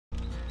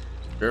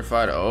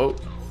Purified oak.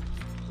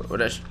 What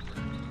that?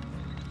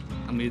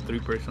 I need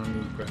 3% on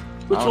these, bro.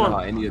 Which one?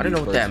 I don't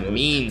know what that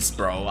means,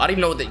 bro. I didn't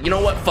know that. You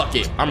know what? Fuck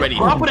it. I'm ready.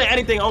 I'm putting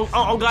anything. Oh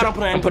God, I'm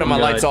putting anything. I'm putting my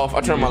lights off. I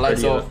turn my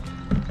lights off.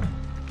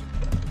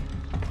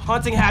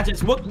 Hunting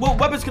hatchets. What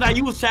weapons can I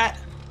use, chat?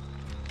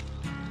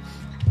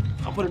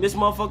 I'm putting this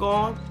motherfucker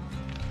on.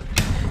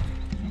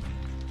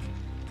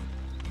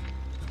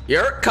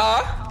 Your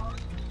car.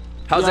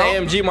 How's the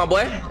AMG, my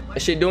boy?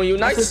 That shit doing you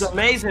nice? This is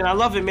amazing. I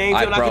love it, man.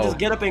 I can just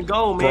get up and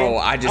go, man. Bro,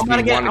 I just I'm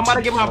about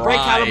to get my brake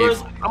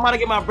calibers. I'm about to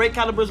get my brake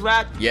calibers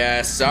wrapped.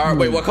 Yes, sir.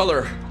 Wait, what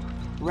color?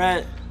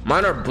 Red.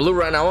 Mine are blue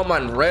right now. I want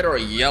mine red or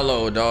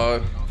yellow,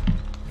 dog.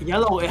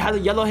 Yellow. It has a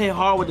yellow hit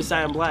hard with the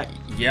cyan black.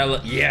 Yellow.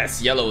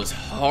 Yes, yellow is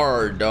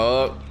hard,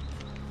 dog.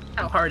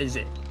 How hard is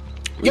it?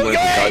 Yo,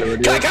 Kai, you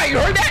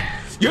heard that?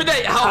 You heard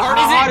that? How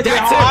hard is it?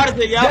 How hard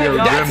is it? Yo,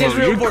 that's his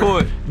real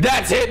word.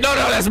 That's it. No,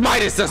 that's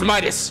Midas. That's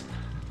Midas.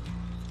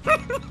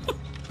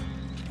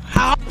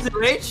 How hard is it,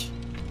 Rich?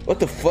 What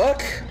the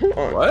fuck?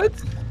 What?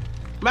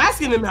 I'm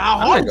asking him how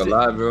hard is it?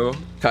 Lie, bro.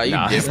 Kai, you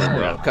different,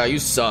 bro. Kai, you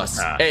sus.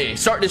 Hey,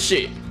 start this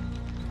shit.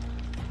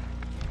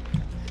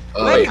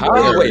 Wait,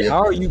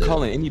 how are you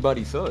calling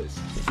anybody sus?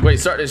 Wait,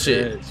 start this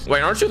shit. Yes.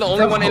 Wait, aren't you the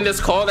only one in this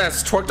call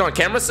that's twerked on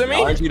camera to me?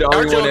 Aren't you the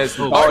only one that's...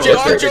 Aren't you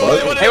the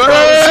only one that's...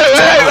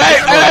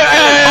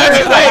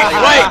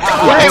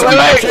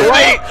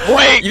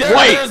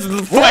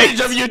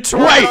 Wait, of you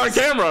twerking on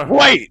camera.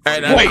 Wait,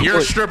 you're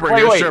a stripper,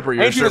 you're a stripper,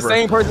 you're a stripper. Ain't you the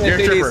same person that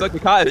said they suck the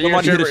cock if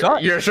somebody hit a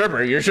shot? You're a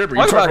stripper, you're a stripper.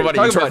 You twerk for money,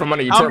 you twerk for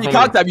money, you twerk for money. How many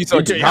cocks have you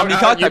sucked? How many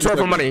cocks have you twerk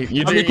for money?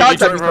 How many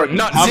cocks have you sucked?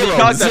 Not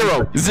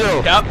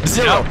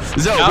zero.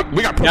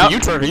 We got proof of you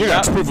twerking, you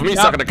got proof of me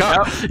sucking the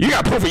cock. You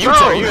got proof of you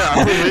twerking, you got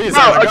proof of me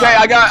sucking the cock. Okay,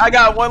 I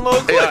got one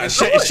little clip.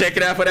 Shake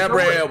it out for that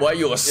bread, boy.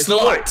 You a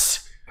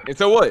slut. And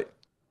so what?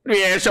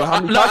 Yeah, so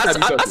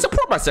I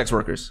support my sex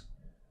workers.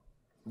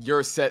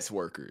 Your sex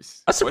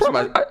workers. I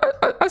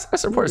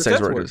support sex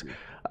workers.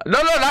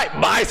 No, not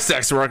my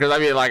sex workers. I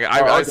mean, like,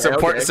 I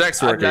support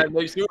sex working. I gotta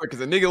make sure,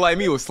 because a nigga like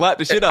me will slap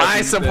the shit out of you.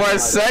 I support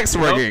sex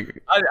working.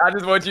 I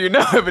just want you to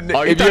know if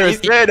you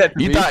said that to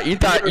me.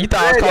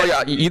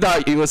 You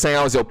thought you were saying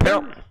I was your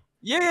pimp?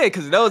 Yeah,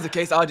 because if that was the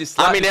case, I'll just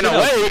slap I mean, in a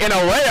way,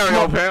 I'm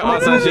your pimp.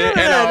 On some shit.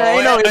 In a way,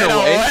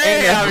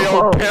 I'm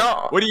your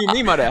pimp. What do you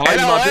mean by that?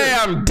 In a way,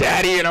 I'm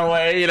daddy in a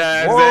way, you know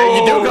what I'm saying?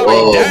 You do call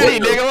me daddy,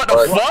 nigga, what the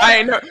fuck?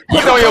 I ain't know. Put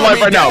down your life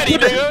right now. Put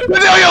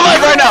down your life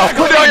right now.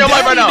 Put down your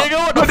life right now.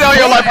 Put down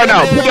your life right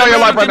now. Put down your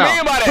life right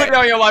now. Put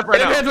down your life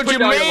right now. That's what you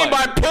mean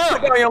by pimp.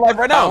 Put down your life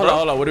right now, bro.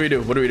 Hold on, what do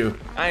we do?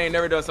 I ain't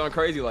never done something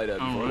crazy like that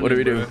before. What do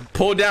we do?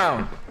 Pull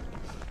down.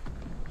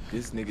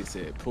 This nigga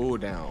said pull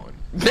down.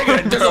 Nigga,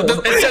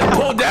 it said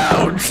pull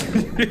down.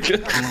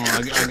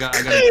 I got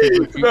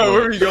No,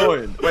 where are we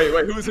going?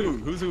 Wait, who's who?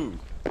 Who's who?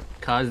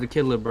 Kai's the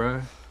killer,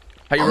 bro.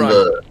 How you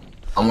run?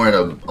 I'm wearing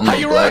a How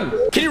you black.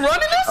 run? Can you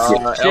run in this?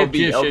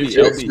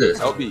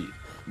 LB.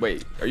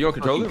 Wait, are you on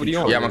controller? What are you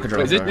on? Yeah, I'm on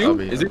controller. Is it you?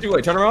 Is it you?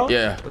 Wait, turn around.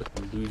 Yeah.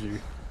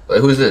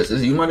 Wait, who's this?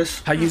 Is it you, Midas?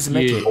 How you use the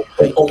make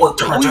Oh,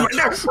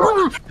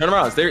 turn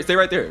around. Stay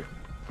right there.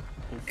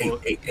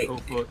 Hey.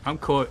 I'm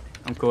caught.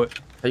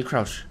 How you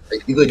crouch?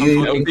 You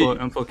good?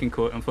 I'm fucking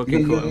caught. How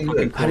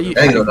do you?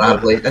 That ain't gonna know how to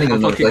play. That ain't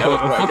gonna know how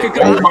to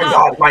play. Oh my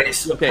God,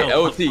 Midas. Okay,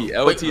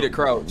 LT to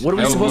crouch. What are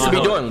we supposed to be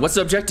doing? What's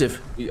the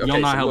objective? Y'all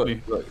not help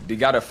me. Look, you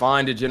gotta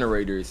find the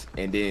generators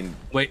and then.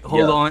 Wait,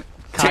 hold on.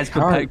 Kai's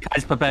prepared.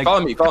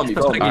 Follow me.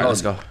 Alright,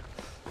 let's go.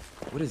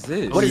 What is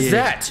this? What is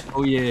that?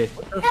 Oh yeah.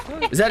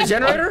 Is that a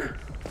generator?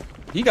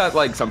 He got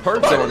like some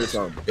perks on or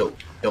something.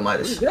 Yo,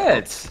 Midas. What is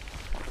that?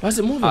 Why is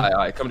it moving?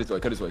 Alright, come this way.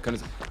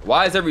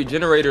 Why is every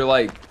generator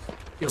like?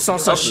 It's on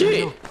some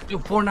shit. Yo,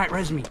 Fortnite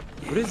res me.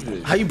 What is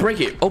this? How you break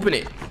it? Open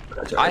it.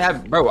 I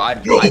have, bro. I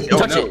don't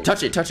know.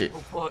 Touch it.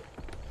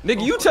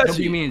 Nigga, you touch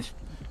it. Means.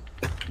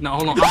 No,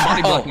 hold on.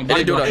 I'm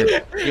body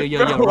blocking.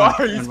 Yo. Why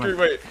are you screaming?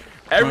 Wait,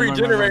 every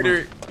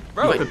generator,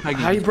 bro. Wait,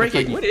 how you break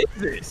it? What is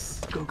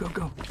this? Go.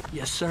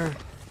 Yes, sir.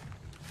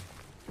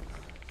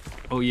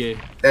 Oh yeah.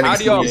 How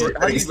do y'all?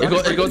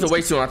 It goes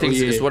away soon. I think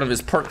it's one of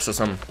his perks or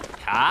something.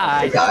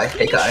 Hey guy.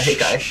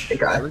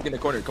 We're in the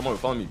corner. Come on,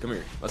 follow me. Come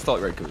here. Let's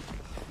talk right quick.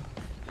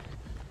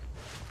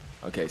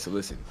 Okay, so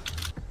listen.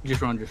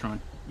 Just run.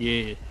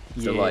 Yeah.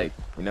 So like,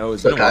 you know,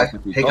 it's been a while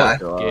since we talked.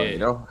 So, you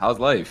know, how's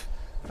life?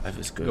 Life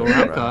is good.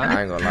 I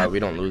ain't gonna lie, we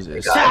don't lose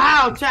this.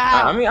 Ciao.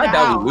 I mean, I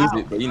doubt we lose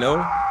it, but you know.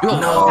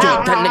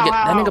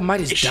 That nigga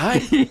might have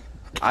died.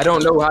 I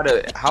don't know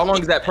how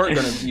long is that perk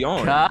gonna be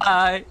on?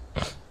 Kai.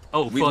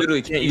 Oh, we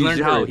literally can't he use learned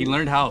generators. He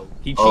learned how.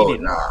 He cheated. Oh,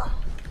 nah.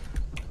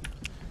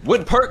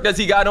 What perk does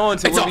he got on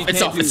to where we can't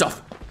do? It's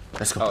off.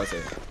 Let's go. Oh,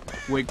 okay.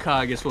 Wait,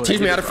 Kai, guess what? Teach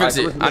me how to fix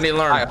it. I need to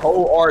learn. Alright,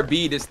 hold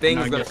RB. This thing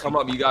is gonna come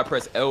up. You gotta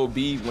press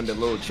LB when the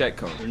little check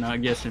comes. You're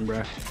not guessing,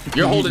 bro.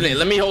 You're holding it.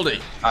 Let me hold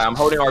it. Alright, I'm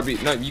holding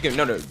RB. No, you can.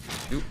 No. Dude,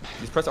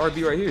 just press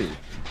RB right here.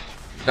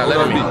 Now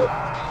let me.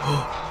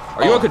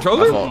 Are you on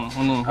controller?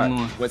 Hold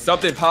on. When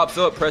something pops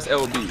up, press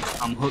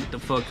LB. I'm hooked the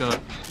fuck up.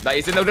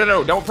 Like,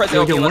 no. Don't press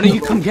LB. Yo, when do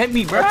you come get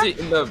me, bro? Press it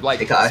in the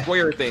like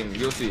square thing.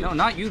 You'll see it. No,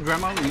 not you,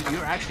 Grandma.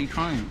 You're actually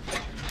trying.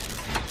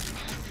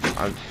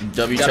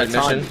 W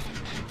technician.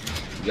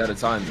 You gotta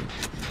time me.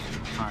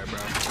 Alright, bro.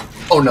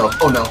 Oh no,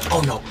 oh no,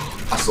 oh no.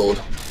 I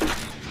sold.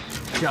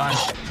 Josh.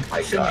 Oh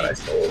my god, I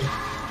sold.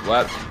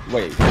 What?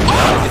 Wait.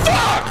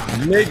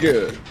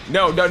 Nigga.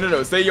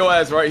 No. Stay your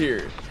ass right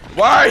here.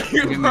 Why are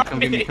you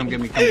running? Come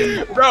get me.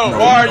 Bro,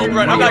 why are you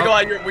running? I'm not gonna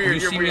lie, you're weird.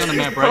 You You're see weird. me on the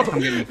map, right? Come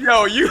get me.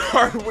 Yo, you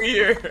are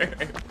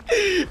weird.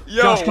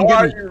 Yo, Josh, come why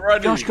are get you me.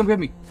 running? Josh, come get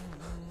me.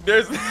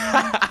 There's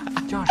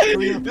Josh,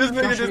 hurry up. this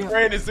nigga Josh, just hurry up.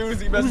 ran as soon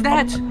as he messed Who's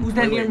that? Who's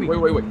that near me?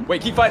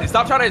 Wait, keep fighting.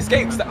 Stop trying to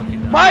escape. Stop.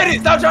 Fight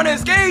it. Stop trying to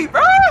escape,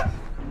 bro.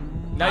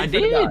 Now I you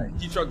finna die. did.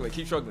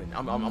 Keep struggling.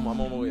 I'm on my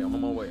way. I'm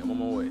on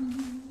my way.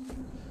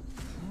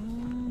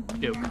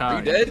 Yo, Kai. Are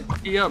you dead?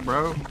 Yeah,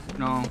 bro.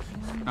 No,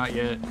 not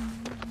yet.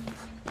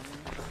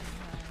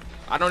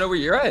 I don't know where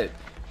you're at.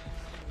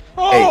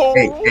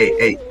 Hey,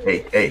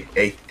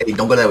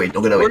 don't go that way,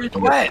 don't go that way. Where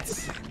you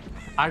at?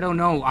 I don't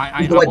know.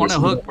 I'm Who on a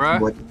hook, bro.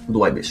 Who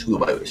do I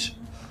wish?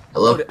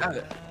 Hello?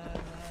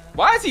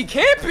 Why is he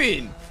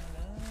camping?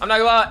 I'm not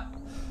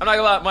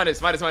gonna lie. Minus.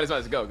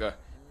 Go.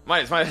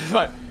 Minus.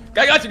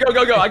 I got you.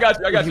 Go. I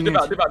got you. Dip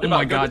out. Oh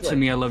my god,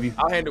 Timmy, I love you.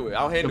 I'll handle it.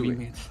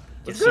 Yes,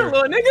 What's sir. good,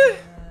 little nigga?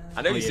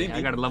 I know Oh, you see yeah, me.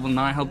 I got a level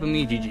 9 helping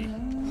me, GG.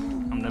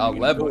 I'm never A gonna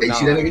level Hey, you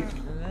see that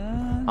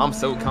nigga? I'm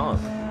so calm.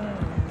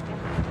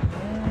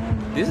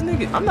 This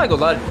nigga, I'm not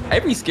gonna lie.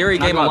 Every scary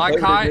game I play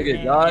with Kai, this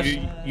nigga, Josh,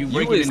 you you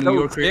breaking is into so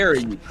your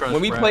scary. trust,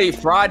 When we bro. play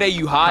Friday,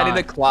 you hide in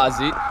Kai. the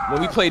closet.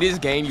 When we play this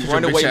game, you Shut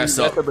run your away bitch and ass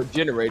you mess up. up a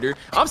generator.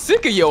 I'm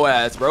sick of your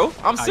ass, bro.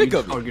 I'm sick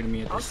of it. Targeting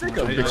me at I'm this sick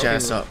point. of it. Bitch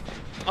ass up.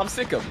 I'm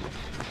sick of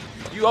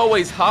it. You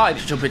always hide.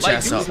 Shut your bitch Like,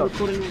 ass do up.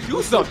 something.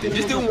 Do something.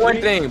 Just do one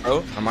thing,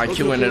 bro. I might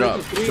queuing it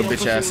up. Shut your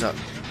bitch ass up.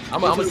 I'm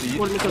gonna see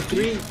you. It's a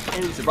 3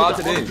 and Survive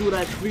to the end. do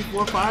that 3,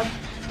 4,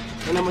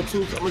 5, and I'm gonna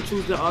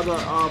choose the other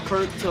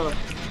perk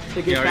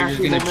to get Yeah, are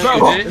you faster just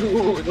momentum.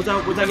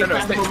 gonna Was that get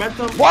faster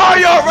momentum? Why are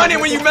y'all running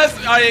when you mess?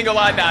 I ain't gonna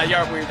lie, nah,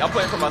 y'all weird. I'm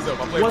playing for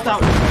myself. I'm playing Once for I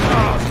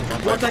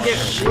myself. once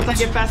I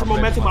get faster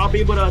momentum, I'll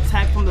be able to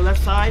attack from the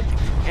left side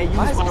and use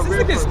Why is my this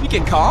rear nigga perk.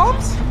 speaking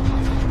comms?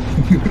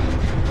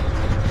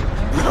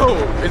 Bro,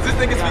 is this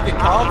nigga speaking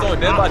comms on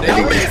Dead by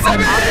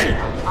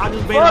Daylight? I'll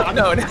just Fuck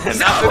no, not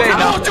today, I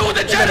no. will do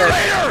the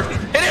generator!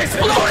 It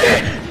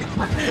exploded!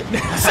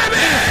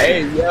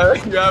 Hey, yo,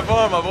 you have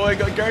fun, my boy.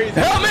 Go crazy.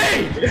 Help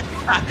me!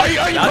 Are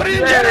you Not putting in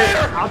the today.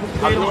 generator?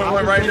 I'm doing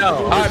one right now.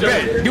 Alright,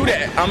 bet. Do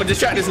that. I'ma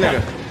distract this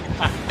nigga.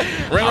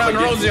 Ring around the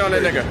rosy on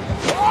that nigga.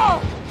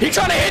 He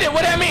trying to hit it.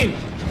 What that mean?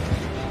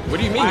 What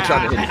do you mean you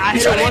trying to hit I me?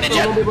 hit it once, so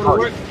it won't be able to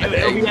work.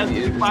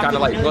 It's kind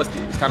of like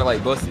busted. It's kind of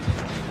like busted.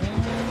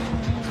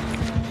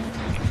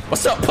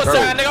 What's up, pussy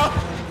ass nigga?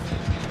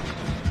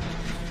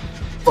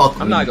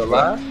 Fuck I'm not gonna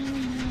lie.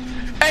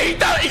 Hey,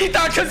 he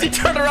thought because he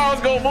turned around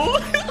was gonna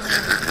move.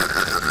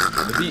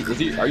 Is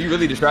he? Are you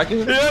really distracting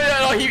him?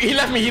 No, he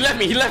left me. He left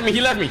me. Left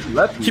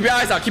you? Keep your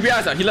eyes out.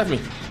 He left me.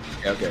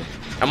 Okay.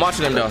 I'm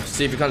watching him though.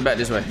 See if he comes back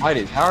this way.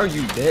 Midas, how are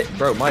you dead?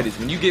 Bro, Midas,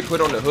 when you get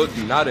put on the hook,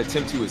 do not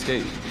attempt to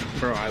escape.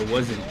 Bro, I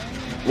wasn't.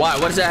 Why?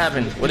 What does that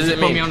happen? What does it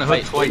Put mean? me on the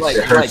hook twice.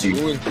 It hurts you.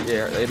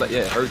 Yeah,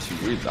 it hurts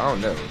you. I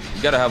don't know.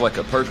 You gotta have like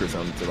a perk or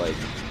something to like,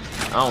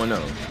 I don't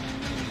know.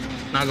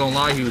 Not gonna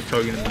lie, he was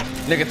targeting me.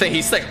 Nigga think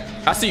he's slick.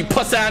 I see you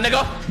pussy ass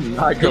nigga.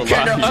 Not Your gonna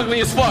character lie. ugly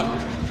as fuck.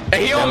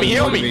 Hey, he on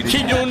me.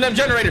 Keep doing them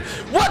generators.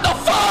 What the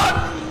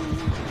fuck?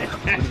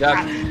 What just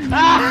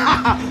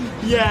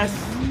happened? Yes.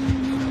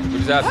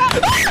 What just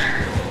happened?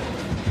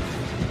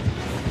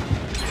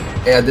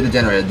 Hey, I did a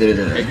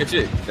generator, Hey, good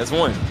shit. That's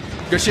one.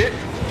 Good shit.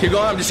 Keep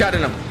going. I'm just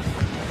shouting him.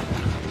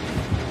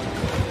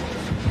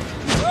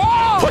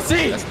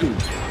 Pussy. That's two.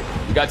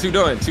 You got two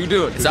done.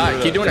 It's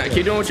alright. Keep doing that.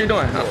 Keep doing what you're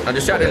doing. I'm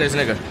just shouting this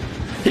nigga.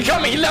 He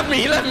coming. He left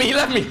me.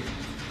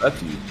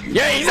 Left you.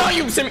 Yeah, he's on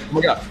you. Send me.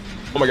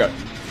 Oh my god.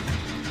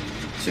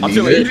 Should I'm be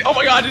chilling. good. Oh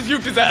my god, I just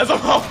uked his ass.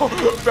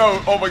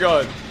 Bro, oh my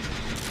god.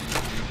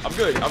 I'm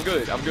good.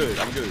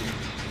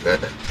 Good.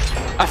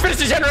 I finished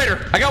the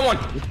generator. I got one.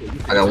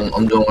 I got one.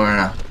 I'm doing one right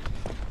now.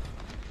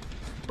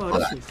 Oh,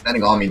 Hold this on. is- That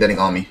ain't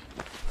on me.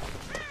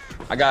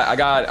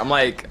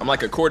 I'm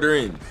like a quarter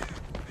in.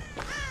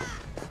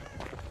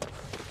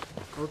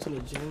 Go to the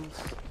gens.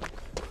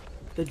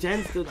 The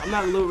gens, dude, I'm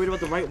not really worried about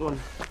the right one.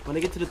 When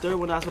they get to the third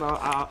one, that's when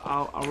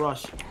I'll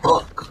rush.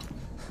 Fuck.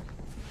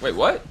 Wait,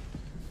 what?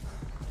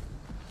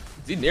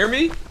 Is he near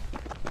me?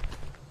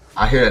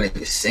 I hear that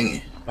nigga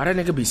singing. Why that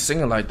nigga be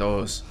singing like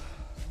those?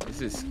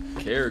 This is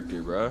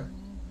character, bro.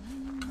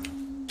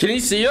 Can he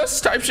see us?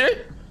 Type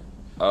shit.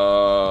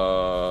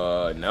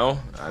 No.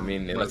 I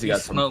mean, unless he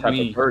got some smelled type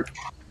me. of perk.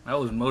 I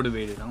was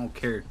motivated. I don't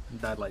care.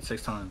 Died like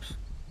 6 times.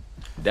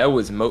 That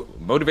was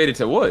motivated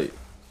to what?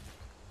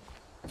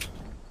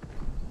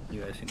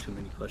 You asking too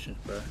many questions,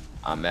 bro.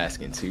 I'm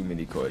asking too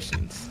many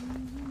questions.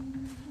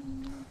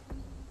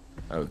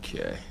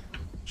 Okay.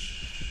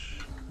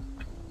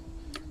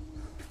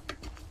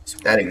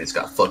 That nigga just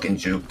got fucking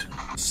juked.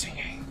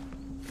 Singing.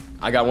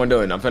 I got one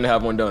done. I'm finna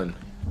have one done.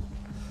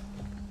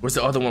 Where's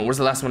the other one? Where's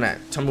the last one at?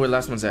 Tell me where the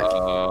last one's at.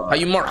 How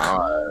you mark?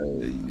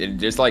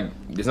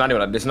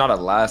 It's not a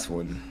last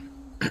one.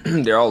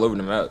 They're all over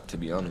the map, to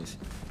be honest.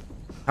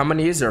 How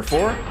many is there?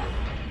 4?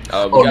 We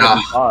gotta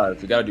do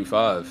 5. We gotta do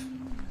 5.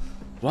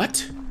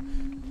 What?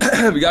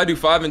 We gotta do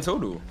 5 in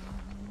total.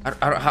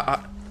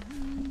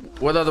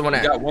 What other one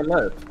at? We got 1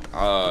 left.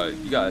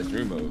 You guys,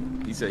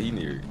 Dreamo. He said he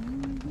near.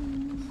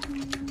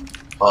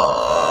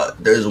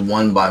 There's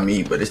one by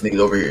me, but this nigga's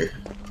over here.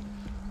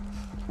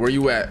 Where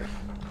you at?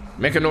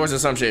 Make a noise or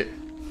some shit.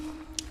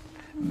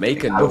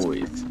 Make a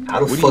noise. How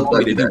the What do you fuck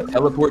want me do to do? that?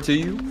 Teleport to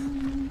you?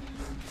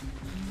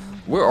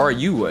 Where are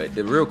you at?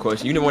 The real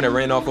question. You the one that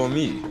ran off on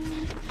me.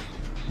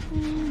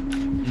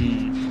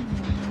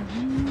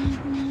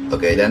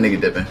 Okay, that nigga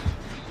dipping.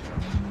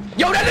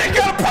 Yo, that nigga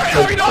got a party!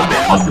 How we know I'm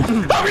here?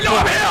 How we know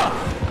I'm here?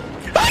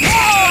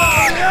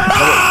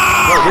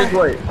 Bro, this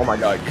way. Oh my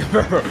god.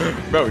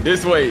 Bro,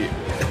 this way.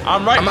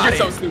 I'm right. You're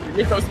so stupid.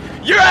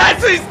 You're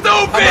actually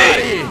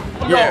stupid!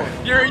 Yeah.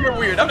 You're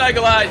weird. I'm not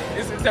gonna lie.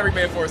 It's every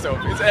man for himself.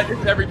 It's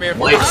every man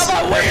for himself.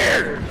 How about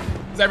weird?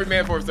 It's every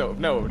man for himself.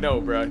 No,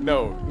 bro.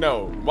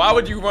 No. Why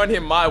would you run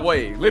him my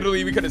way?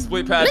 Literally, we could have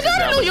split past Nigga, I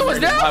didn't know you was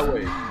there. My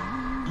way.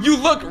 You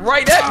looked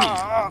right at me.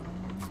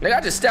 Nigga,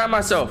 I just stabbed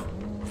myself.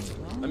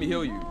 Let me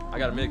heal you. I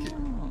gotta make it.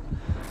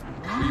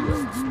 Where you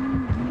at?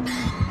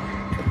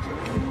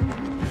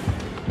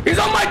 He's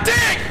on my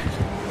dick!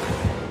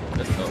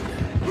 That's tough.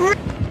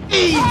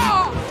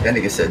 That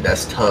nigga said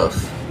that's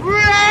tough.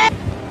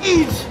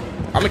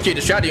 I'm gonna keep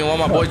the shot to you and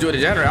want my boys do it to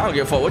generator. I don't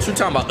give a fuck. What you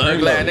talking about,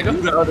 ugly ass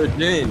nigga? The other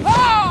gen.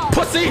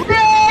 Pussy!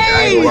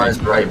 I ain't runs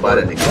right by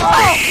that nigga.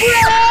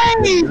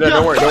 No,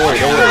 don't worry.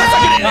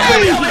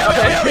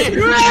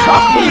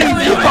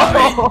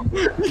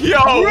 Yo,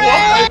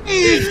 what?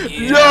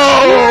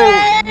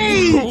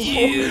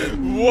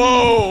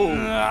 Whoa!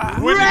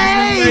 What did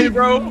you say,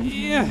 bro?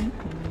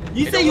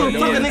 You say you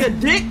suck a nigga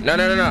dick? No.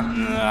 Nigga,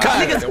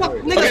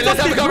 Okay,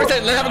 let's have a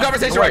conversation. Let's have a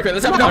conversation right quick.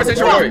 Let's have a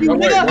conversation right quick. Don't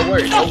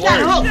worry. Suck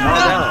that hook,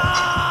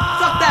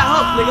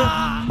 nigga.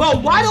 Bro,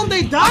 why don't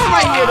they die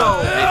right here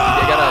though?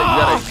 You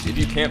gotta. If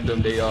you camp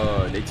them, they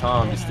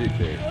time the stick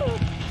there.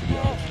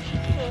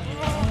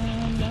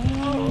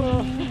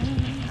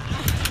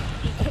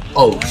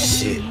 Oh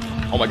shit.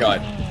 Oh my god.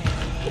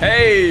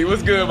 Hey,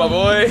 what's good, my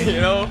boy?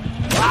 You know?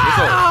 What's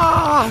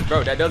up?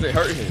 Bro, that doesn't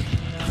hurt him.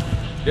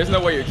 There's no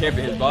way you're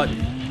camping his body.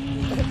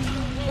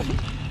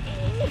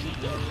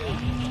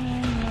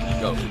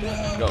 Go.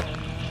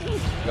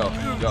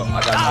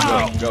 I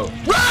got you.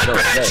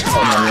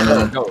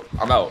 Go.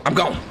 I'm out. I'm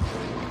gone.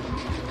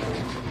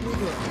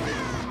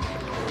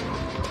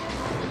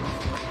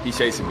 He's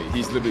chasing me.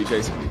 He's literally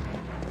chasing me.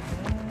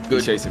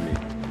 He's chasing me.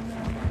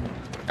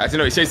 Actually,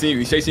 no, he's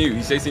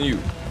chasing you.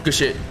 Good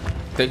shit.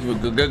 Thank you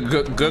for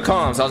good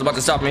comms. I was about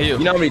to stop and heal.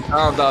 You know how many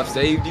times I've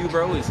saved you,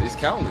 bro? It's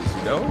countless,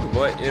 you know?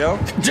 But, you know?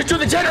 Just do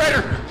the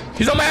generator!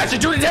 He's on my ass,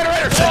 just do the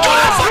generator! Just do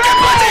that fucking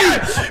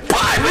pussy!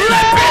 Pie me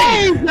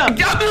lipping!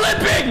 Got me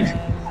lipping!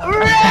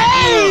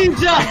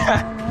 Rage!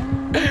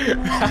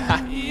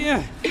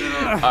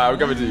 Alright, we're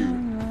coming to you.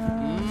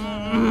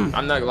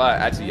 I'm not gonna lie,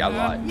 actually, I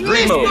lied.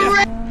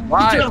 Dreamo!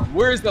 Why?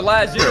 Where's the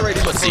last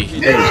generator? Pussy.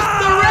 Hey,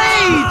 Mr.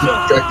 Rage!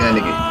 track that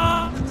nigga.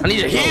 I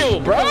need to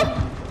heal, bro!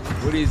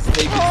 What is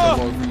taking so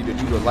long for you to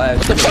do the last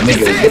What the fuck is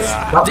this?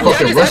 Stop Did y'all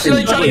fucking just rushing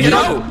actually try to me. get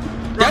out?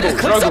 Y'all just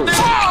click something?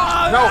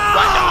 No, oh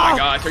my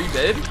gosh, are you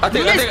dead? I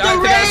think I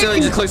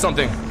accidentally just clicked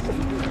something.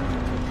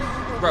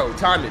 Bro,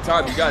 time it, you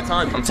gotta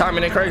time it. I'm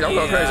timing it crazy. I'm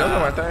going crazy. I'm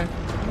doing my thing.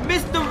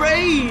 Mr.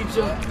 Rage!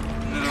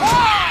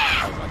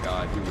 Oh my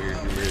god, you weird.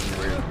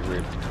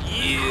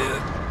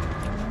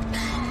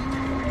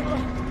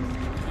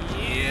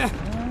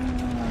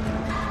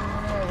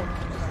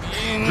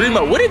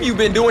 Dreamo, what have you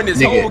been doing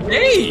this whole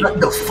game? Shut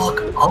the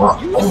fuck up.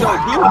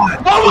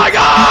 Oh my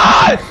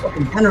god!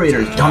 Fucking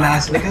generators,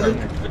 dumbass nigga.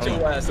 Put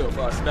your ass up,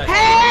 bro.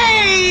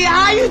 Hey!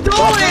 How you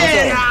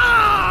doing?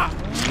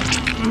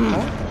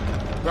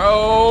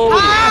 Bro!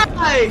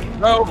 Hi!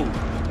 Bro!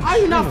 How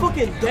you not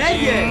fucking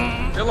dead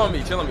yet? Chill on me.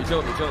 Oh,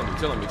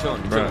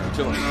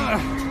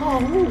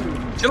 who?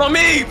 Chill on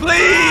me,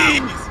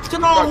 please! Chill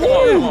Bro, on come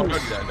on, who? don't do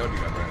that, bro.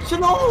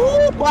 Chill on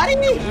who, buddy?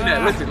 Don't do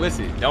that,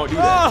 listen, don't do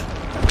that.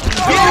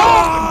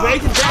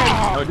 Rage is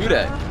dead.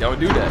 Don't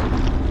do that.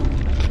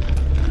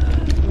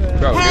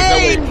 Bro,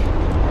 Hey! there's no way.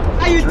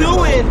 How you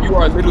doing? You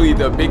are literally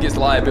the biggest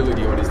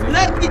liability on this thing.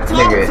 Let me talk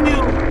Nigga. to you.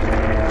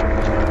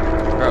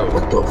 Bro,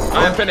 What the fuck?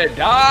 I'm finna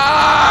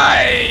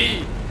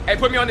die! Hey,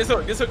 put me on this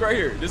hook. This hook right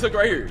here. This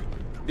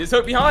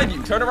hook behind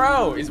you. Turn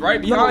around. It's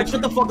right behind you.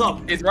 Shut the fuck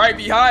up. It's right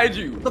behind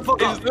you. the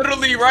fuck up. It's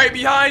literally right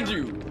behind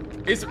you.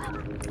 It's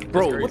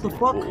Bro, What the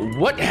fuck?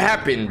 what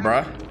happened,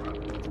 bruh?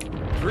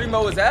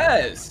 Dreamo his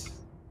ass.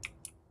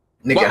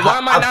 Nigga, Why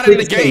am I not in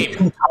the game?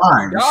 2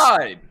 times.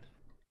 God.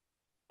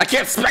 I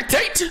can't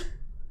spectate?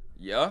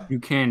 Yeah. You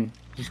can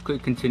just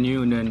click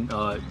continue and then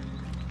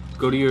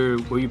go to your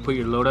where you put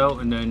your loadout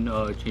and then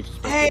change the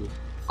spectator.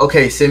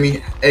 Okay,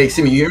 Simi. Hey,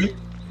 Simi, you hear me?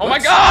 Oh my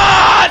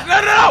God!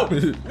 No!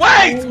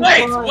 Wait!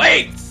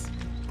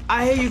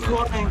 I hear you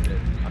crying.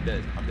 I'm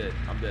dead.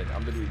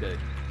 I'm literally dead.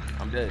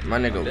 I'm dead. My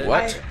nigga, I'm dead.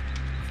 what?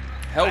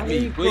 Help I hear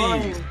me, you please.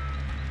 crying.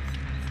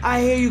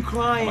 I hear you Oh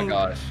crying. my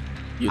gosh.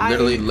 You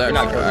literally left.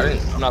 I'm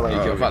not letting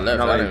you kill If I me.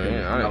 left, I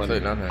didn't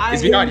click nothing.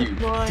 It's behind you.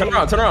 Turn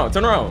around.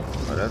 Oh,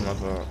 that's my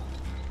fault.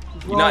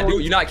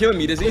 You're not killing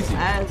me this easy.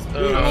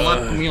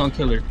 Put me on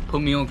killer.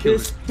 Put me on killer.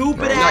 This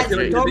stupid ass,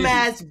 dumb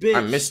ass bitch.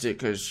 I missed it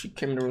because she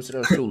came in the room so that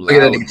was too loud. Look at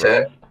that nigga,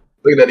 Chad.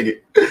 Look at that nigga.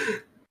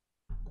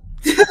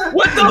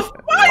 What the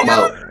fuck? I'm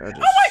out.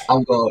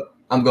 I'm going.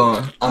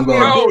 Bro, I'm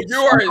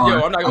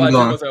not gonna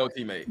lie to you, old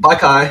teammate. Bye,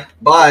 Kai.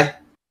 Bye.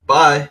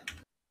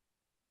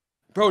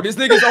 Bro, this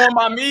nigga's on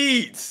my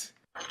meat.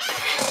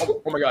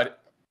 Oh my god.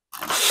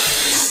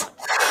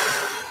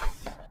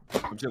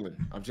 I'm chilling.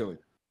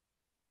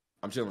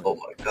 Oh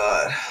my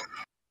god.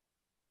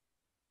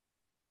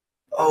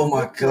 Oh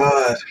my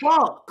god.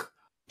 Fuck.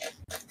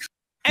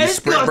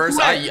 Sprint burst.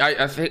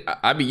 I think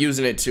I be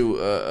using it too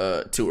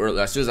early.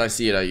 As soon as I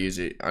see it, I use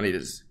it. I need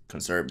to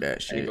conserve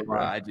that shit.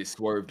 I just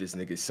swerved this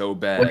nigga so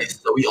bad. Wait,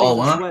 so we all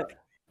won?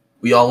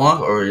 We all won,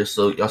 or y'all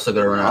still gotta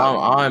run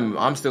out?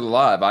 I'm still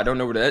alive. I don't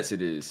know where the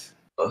exit is.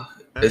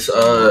 It's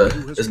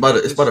by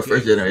the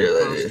first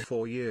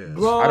generator.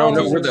 Bro, I don't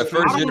know where the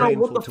first I don't know generator.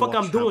 what the fuck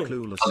I'm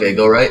doing. Okay,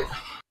 go right.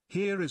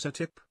 Here is a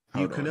tip.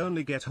 You can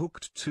only get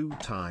hooked 2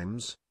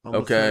 times. On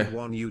Okay. the third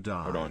one you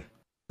die. Hold on.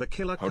 The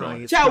killer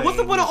is Chad, what's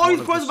the point of all these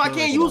playing persons if I as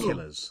can't one use of the them?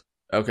 killers.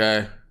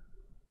 Okay.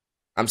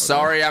 I'm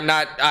sorry. I'm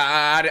not.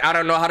 I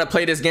don't know how to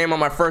play this game on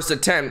my first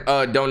attempt.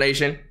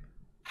 Donation.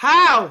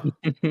 How?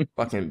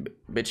 Fucking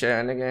bitch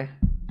ass nigga.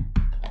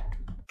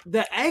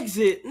 The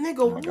exit,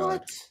 nigga.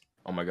 What?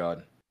 Oh my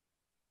god.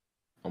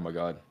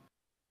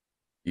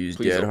 Use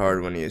Please dead don't.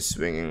 hard when he is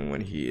swinging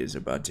when he is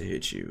about to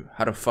hit you.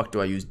 How the fuck do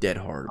I use dead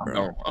hard,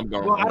 bro? I'm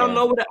going. Bro, I don't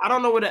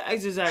know where the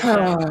exit's at.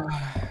 Chad.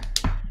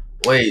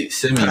 Wait,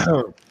 Simi.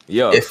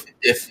 Yo.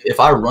 If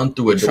I run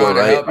through a door, Trying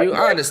to right? help you.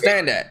 I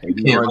understand that. You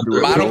can't run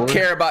through But a I door. don't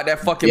care about that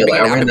fucking Yeah, being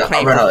like, I I've ran been out-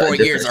 playing I ran for out 4 a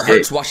years. Or different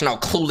Hurts shape. watching how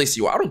clueless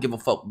you are. I don't give a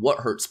fuck what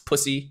Hurts,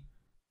 pussy.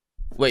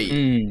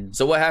 Wait.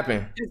 So what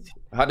happened?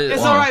 How did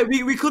It's alright.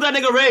 We killed that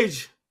nigga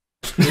Rage.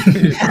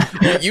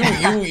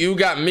 you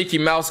got Mickey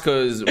Mouse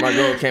because my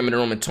girl came in the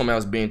room and told me I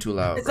was being too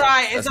loud. It's bro.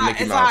 alright. That's It's alright.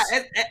 Mickey It's Mouse.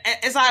 alright.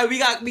 It's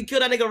alright. We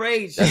killed that nigga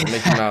Rage. That's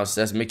Mickey Mouse.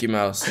 That's Mickey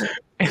Mouse.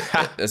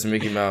 That's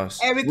Mickey Mouse.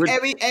 Every Give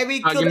killed me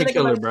that nigga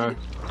killer, Rage. bro.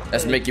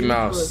 That's Mickey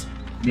Mouse.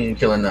 Being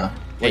killing now.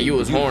 Hey, you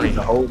was horny.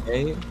 The whole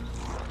game.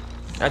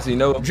 Actually,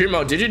 no.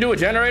 Dreamo, did you do a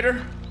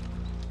generator?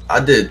 I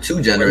did 2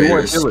 You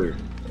generators. killer.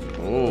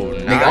 Oh,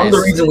 nice. Nigga, I'm the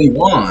reason we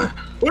won.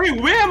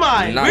 Wait, where am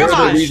I? Nice. Where am You're the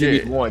I? reason-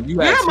 You won. You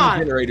Where had am 2 I?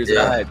 generators and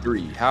I had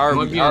 3. How are I'm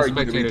we? gonna be How a are you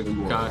the spectator, reason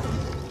we won? God.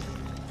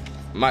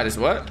 Midas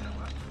what?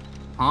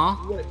 Huh?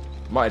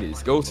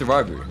 Midas, go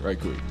Survivor right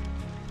quick.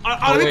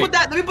 Let me put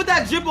that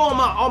drip on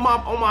my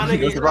nigga. Go You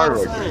know what Survivor I'm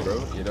right quick, saying?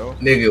 bro. You know,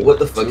 Nigga, what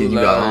the fuck Two you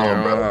levels got in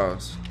on, your bro?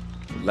 house,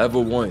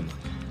 level 1.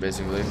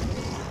 basically.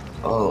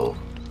 Oh.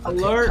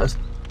 Alert.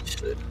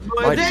 Shit.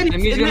 Bro, is there any-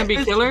 Timmy's gonna be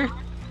killer?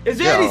 Is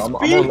there any I'm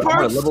speed a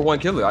perks? level 1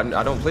 killer.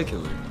 I don't play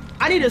killer.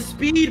 I need a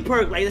speed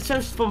perk, like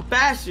the from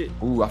fast shit.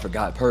 Ooh, I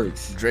forgot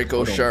perks. Draco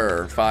Hold on.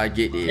 sure if I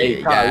get it.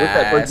 Hey, Kyle, what's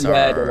that perk guys, you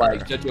had to or-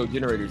 like shut your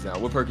generators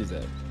down? What perk is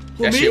that?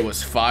 For That me? shit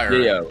was fire.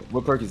 Yeah,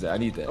 what perk is that? I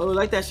need that. Oh,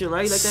 like that shit,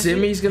 right? You like that shit?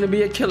 Simi's gonna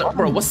be a killer,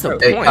 bro. What's the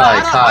Hey, point? Kai,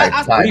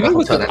 I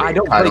don't tell that I nigga.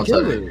 don't Kai, play don't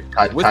tell killer. that.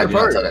 Kai, What's the do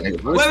not perk? tell that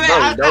nigga. Wait,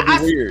 That'd be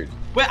I- weird.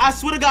 Wait, I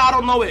swear to God, I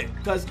don't know it,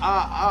 cause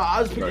I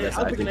was picking, Bro, that's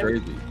I was acting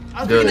picking, crazy. I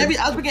was Good.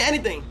 picking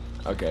anything.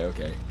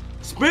 Okay.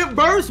 Sprint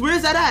burst,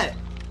 where's that at?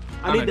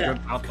 I need that.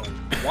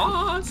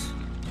 What?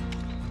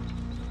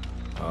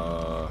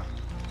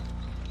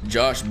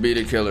 Josh be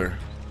the killer.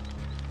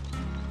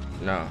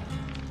 No.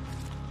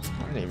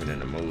 I ain't even in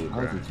the mood,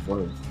 bro.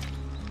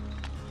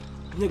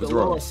 Nigga What's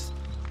wrong? lost.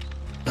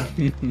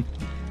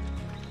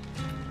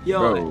 Yo,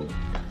 Bro,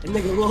 that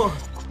nigga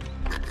lost.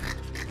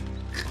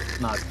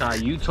 Nah, Ty,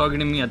 you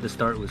targeting me at the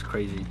start was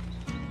crazy.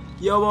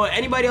 Yo, bro,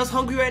 anybody else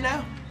hungry right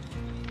now?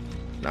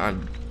 Nah,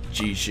 I'm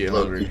G shit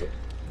Low hungry. key.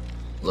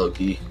 Low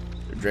key.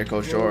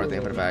 Draco Shore, I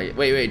think for the bag.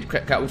 Wait,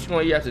 Kat, what you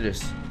want to eat after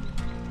this?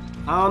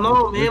 I don't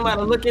know, man. About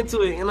to look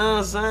into it. You know what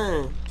I'm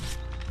saying?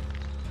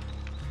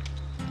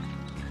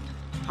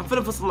 I'm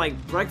finna put some like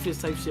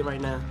breakfast type shit right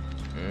now.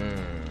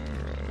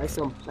 Like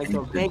some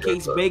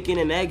pancakes, bacon,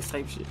 and eggs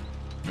type shit.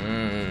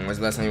 When's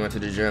the last time you went to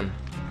the gym?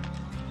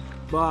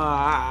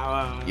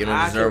 But You don't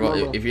I deserve can't all,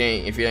 remember. if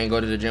you ain't go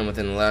to the gym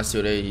within the last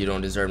 2 days, you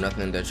don't deserve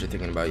nothing that you're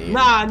thinking about eating.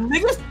 Nah,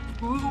 niggas.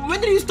 When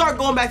did you start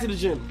going back to the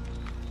gym?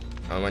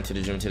 I went to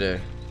the gym today.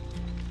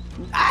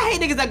 I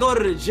hate niggas that go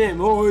to the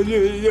gym. Oh,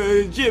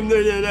 yeah, gym.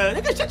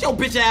 Nigga, shut your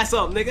bitch ass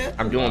up, nigga.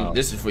 I'm doing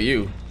this is for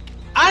you.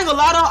 I ain't gonna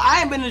lie though, I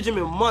ain't been in the gym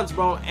in months,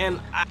 bro. And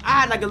I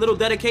had like a little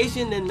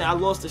dedication and I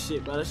lost the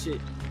shit, bro. That shit.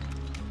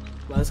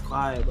 Bro, it's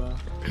quiet, bro.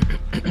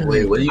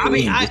 Wait, what do you I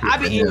mean? mean, This is I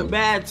be for eating him?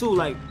 bad too,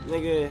 like,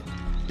 nigga.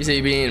 You say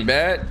you be eating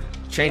bad?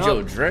 Change Yup.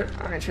 your drip?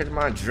 I ain't changing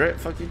my drip.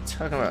 Fuck you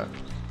talking about?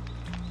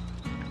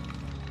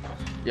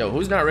 Yo,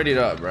 who's not ready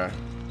up, bro?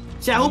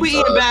 Chat, who be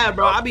eating bad,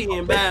 bro? I be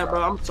eating bad,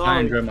 bro. I'm Ty sorry.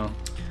 and Dremo.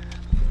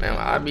 Man,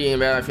 I be eating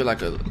bad. I feel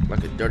like a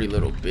dirty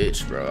little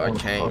bitch, bro. I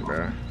can't,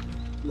 bro.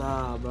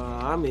 Nah, bro.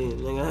 I mean,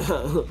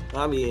 nigga,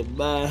 I be eating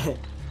bad.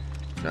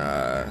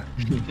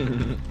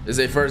 This is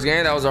a first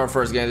game? That was our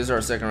first game. This is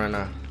our second right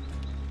now.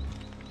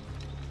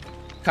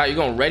 Kai, you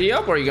gonna ready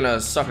up or are you gonna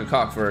suck a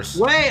cock first?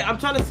 Wait, I'm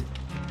trying to.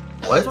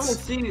 What? I'm trying to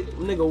see,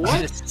 nigga.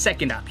 What?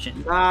 Second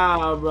option.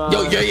 Nah, bro.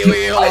 Yo,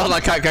 hold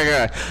on,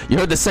 Kai. You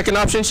heard the second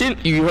option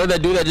shit? You heard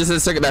that dude that just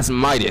said second? That's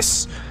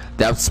Midas.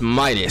 That's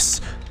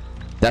Midas.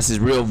 That's his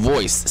real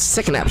voice.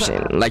 Second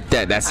option, like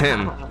that. That's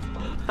him.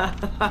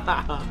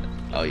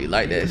 Oh, you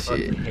like that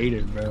shit? Hate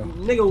it, bro.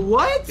 Nigga,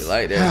 what? You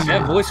like that?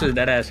 That voice was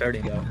that ass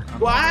hurting, yo.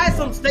 Well, I had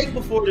some steak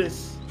before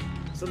this.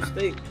 Some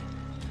steak.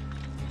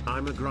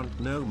 I'm a grunt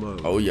no more.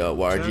 Oh yeah,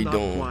 YRG Turn up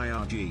doing.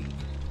 YRG.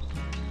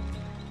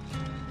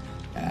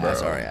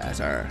 That's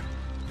alright.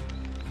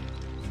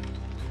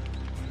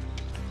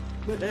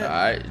 But,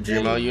 Alright,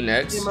 Dreamo, you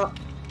next.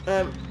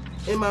 I'm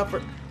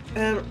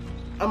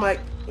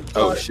like.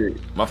 Oh shit,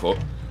 my fault.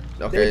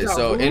 Okay,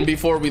 so in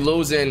before we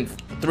lose in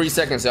 3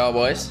 seconds, y'all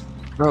boys.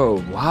 Bro,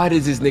 why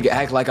does this nigga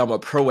act like I'm a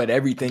pro at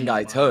everything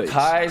I touch?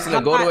 Kai's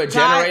gonna go to a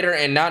generator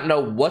and not know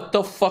what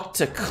the fuck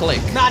to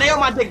click. Nah, they on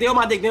my dick.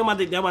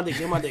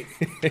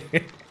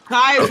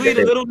 Kai is really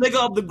the little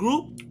nigga of the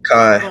group.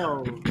 Kai.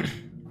 Oh.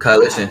 Kai,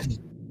 listen.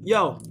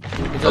 Yo.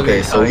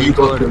 Okay, so when you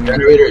go to the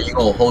generator, you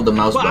gonna hold the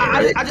mouse button,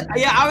 right?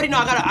 I already know.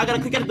 I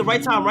gotta click it at the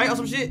right time, right, or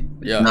some shit.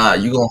 Yeah. Nah,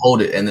 you gonna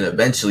hold it, and then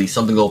eventually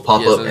something gonna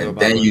pop up, and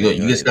then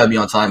you just gotta be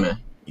on timer.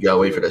 You gotta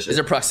wait for that shit. Is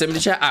it proximity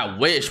chat? I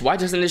wish. Why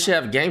doesn't this shit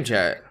have game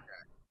chat?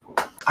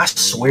 I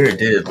swear it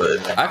did, but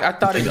I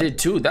thought it did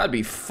too. That'd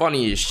be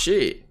funny as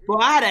shit. Bro,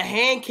 I had a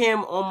hand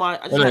cam on my.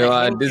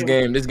 This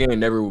game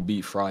never will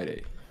beat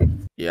Friday.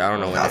 Yeah, I don't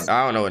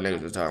know what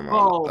niggas was talking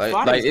about. Oh,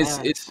 like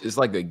it's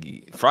like a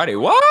Friday.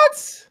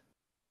 What?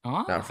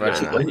 Huh? Not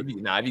Friday.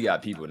 Nah, if you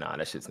got people,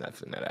 that shit's not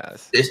fitting that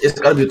ass. it's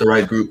gotta be with the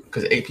right group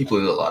because 8 people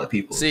is a lot of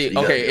people. See,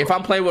 so okay, if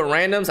I'm playing with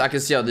randoms, I can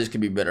see how this could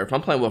be better. If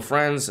I'm playing with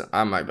friends,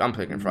 I'm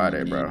picking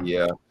Friday, bro.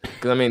 Yeah,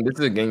 because I mean, this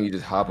is a game you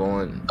just hop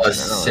on.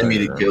 Send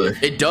me the killer.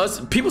 It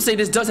does. People say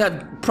this does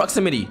have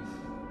proximity.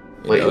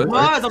 Wait, It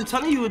does. I'm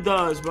telling you, it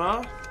does,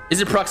 bro. Is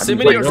it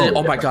proximity or is it?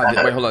 Oh my god!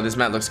 Wait, hold on. This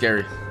map looks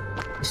scary.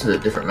 This is a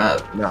different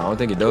map. No, I don't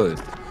think it does.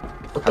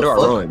 What How the do I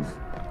fuck? run?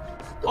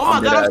 Oh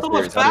my god, I'm so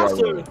much How do I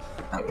faster. run?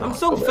 I'm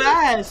so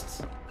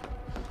fast.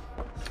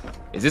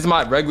 Is this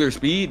my regular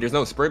speed? There's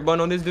no sprint button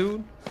on this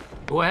dude?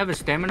 Do I have a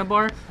stamina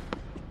bar?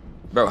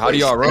 Bro, how do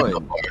y'all run?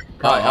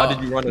 How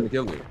did you run on the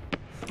killer?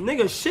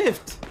 Nigga,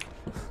 shift.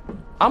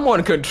 I'm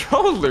on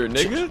controller,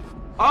 nigga.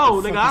 Oh,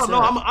 nigga, I don't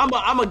know.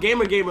 I'm a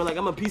gamer. Like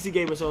I'm a PC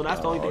gamer, so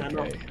that's the only thing I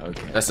know.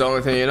 Okay. That's the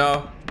only thing you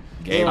know.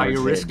 Are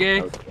you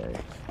risque? Okay.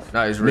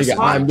 No, he's risky.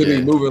 Nigga, I'm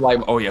literally moving like,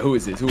 oh yeah, who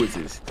is this?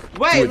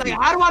 Wait, like,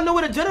 how do I know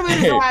where the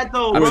generators are at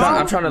though, bro?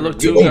 I'm trying to look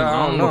too.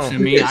 I don't know. To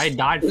me, I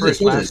died first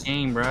last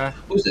game, bro.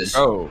 Who's this?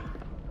 Bro,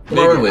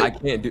 nigga, I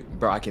can't do,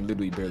 bro. I can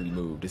literally barely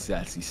move. This is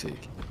actually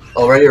sick.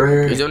 Oh, right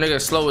here. Is your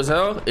nigga slow as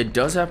hell? It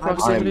does have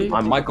proximity.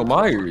 I'm Michael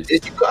Myers.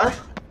 Is you guy?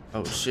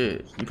 Oh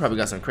shit! You probably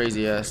got some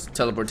crazy ass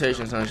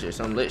teleportation, some shit,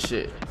 some lit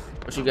shit.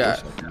 What you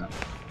got?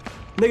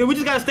 Nigga, we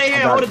just gotta stay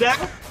here and hold it down.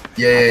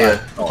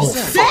 Yeah.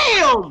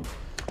 Damn!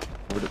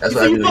 That's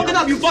You fucked it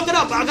up. You fucked it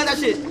up. I got that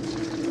shit.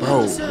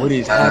 Bro, what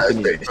is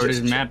happening? Bro,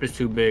 this map is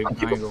too big. I ain't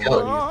gonna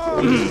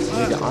lie.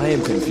 Nigga, I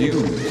am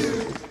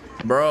confused.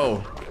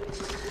 Bro.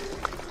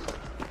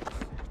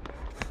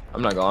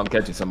 I'm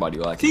catching somebody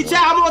like. See,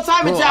 chat, I'm on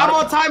timing, chat. I'm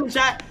on timing,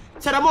 chat.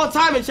 Chat, I'm on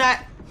timing,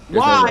 chat.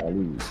 Why?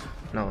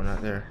 No,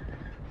 not there.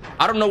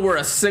 I don't know where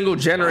a single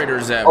generator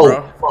is at,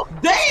 bro.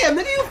 Damn,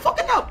 nigga, you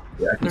fucking up.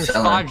 Yeah, There's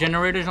 5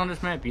 generators on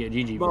this map. Yeah,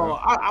 GG, bro.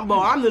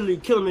 I'm literally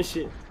killing this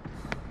shit.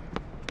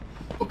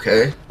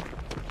 Okay.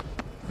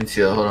 Let me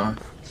see. Hold on.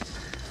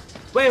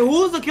 Wait,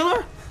 who's the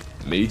killer?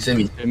 Me.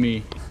 Send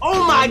Me.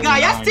 Oh my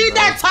god, y'all see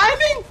that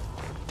timing?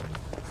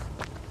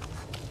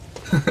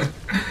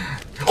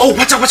 Oh,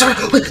 watch out!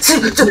 Wait, see,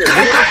 Get your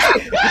ass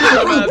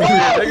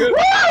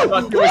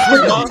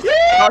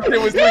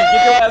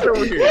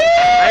over here. I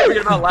ain't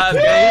forgetting about last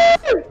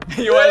game.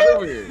 Get your ass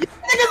over here.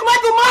 Nigga's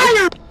Michael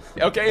Myers.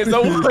 Okay,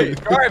 so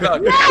what? Sorry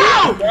about it.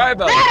 No! Sorry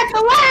about it.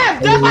 To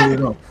laugh!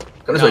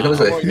 Come this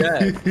way.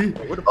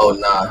 Oh,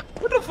 nah.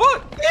 What the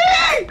fuck?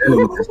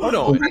 Hold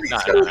on.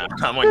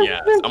 Nah. I'm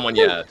on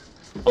yes.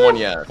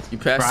 You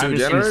Bro, passed I 2 haven't seen a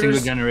generators?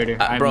 single generator.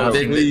 Bro,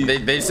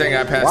 they saying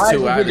I passed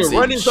 2. I haven't seen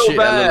running so shit.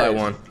 I fast? look like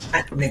one.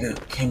 That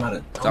nigga came out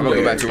of. So I'm gonna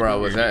go back to where I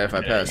was at if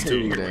I passed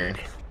 2, then.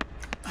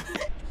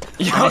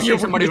 I just seen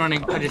somebody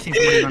running. Yo, this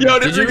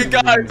nigga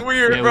guy is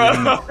weird, yeah, bro.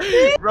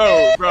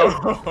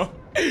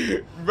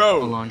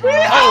 Hold on.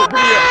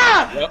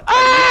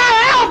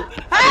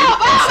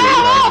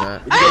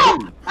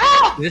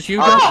 Is this you,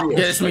 bro?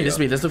 Yeah, it's me.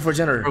 Let's look for a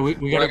generator. Bro,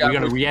 we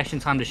gotta reaction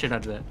time the shit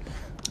out of that.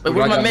 Wait,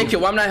 where's my make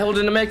kit? Why am I not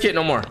holding the make kit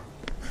no more?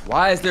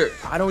 Why is there?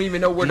 I don't even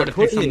know where We to gotta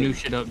pick put some it. new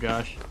shit up,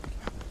 Josh.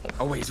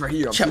 Oh wait, it's right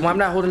here. Chat, why am I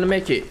not holding the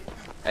make kit?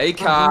 Hey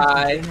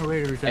Kai.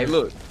 Generators, Hey,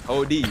 look.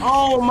 Hold these.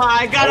 Oh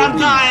my god, I'm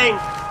dying!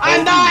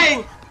 I'm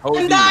dying!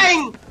 I'm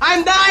dying!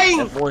 I'm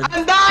dying!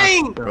 I'm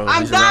dying! Bro,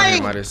 I'm he's around here,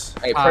 dying! Midas.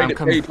 Hey,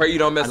 pray you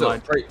don't mess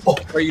up. Pray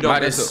you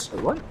don't mess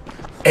up. What?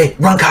 Hey,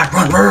 run, Kai!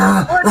 Run,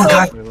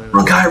 Kai!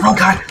 Run,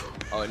 Kai!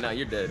 Oh no,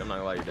 you're dead. I'm not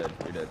gonna lie, you're dead.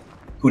 You're dead.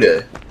 Who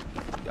dead?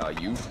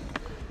 You.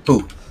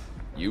 Who?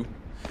 You.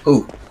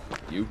 Who?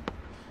 You.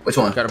 Which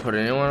one? Gotta put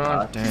anyone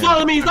on. He's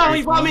following me. He's following me.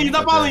 He's following me. He's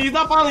not following you. He's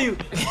not following you.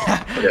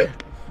 Okay.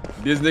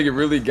 This nigga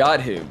really got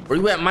him. Where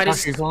you at,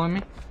 Midas? You following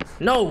me?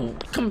 No,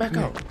 come back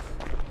out.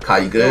 Kai,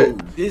 you Yo, good?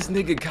 this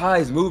nigga Kai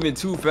is moving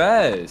too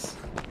fast.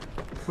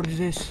 What is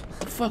this?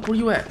 Fuck, where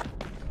you at?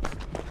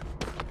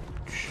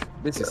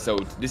 This is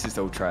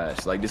so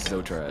trash. Like this is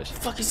so trash.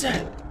 Fuck is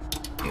that?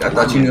 I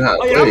thought you knew how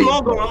to Oh yeah, play. I'm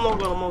long gone. I'm long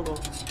gone. I'm long gone.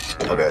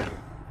 Okay.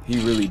 He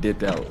really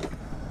dipped out.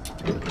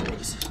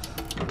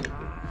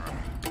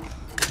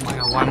 Oh my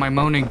god, why am I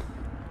moaning?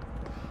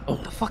 Oh,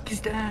 what the fuck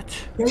is that?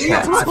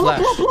 Yeah, pull up, pull up,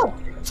 pull up, pull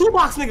up.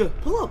 Toolbox, nigga,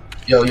 pull up.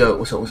 Yo,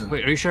 what's up?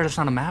 Wait, are you sure that's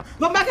not a map?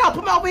 Come back out.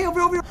 Come out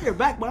over here.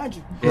 Back behind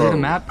you. Is it a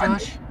map,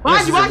 Josh? This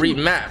Behind is you, a behind read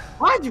you. map.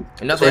 Behind you.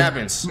 And nothing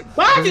happens.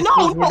 Behind you.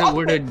 No,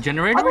 Where the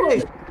generator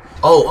is?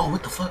 Oh,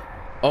 what the fuck?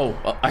 Oh,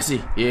 I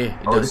see. Yeah,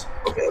 it does.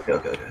 Okay.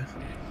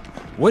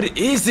 What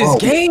is this Oh,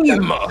 game?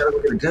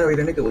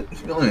 Generator, nigga, what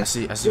you doing? I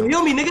see.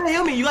 Heal me, nigga.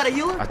 Heal me. You got a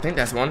healer? I think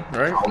that's one,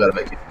 right? I gotta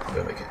make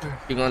it.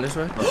 You going this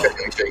way?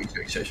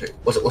 Straight.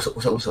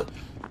 What's up?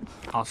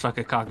 I'll suck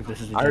a cock if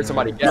this is a I heard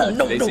somebody generator. gasp.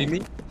 No, Did they see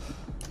me?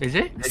 Is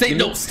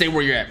it? Stay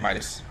where you're at,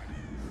 Midas.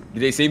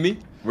 Did they see me?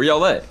 Where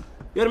y'all at?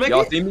 You gotta make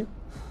Y'all it? see me?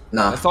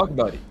 Nah. Let's talk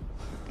about it.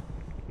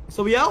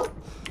 So we out?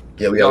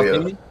 Yeah, we Y'all are. see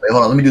Wait, me?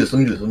 hold on. Let me do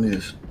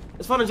this.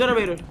 Let's find a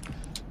generator.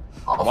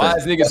 Why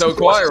is nigga so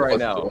quiet right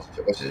now?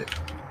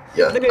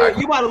 Yeah. Nigga,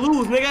 you about to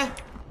lose, nigga.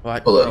 Oh,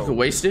 up. you can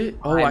waste it?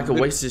 Oh, I can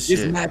waste this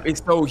This shit. map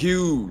is so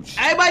huge.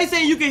 Everybody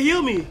saying you can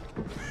heal me.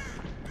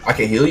 I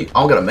can heal you.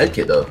 I don't got a med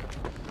kit though.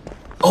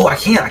 Oh, I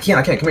can't.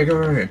 Come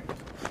here.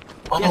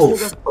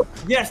 Oh,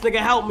 Yes, nigga,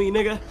 help me,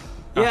 nigga.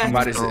 Yeah.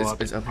 Midas,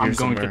 it's up here I'm going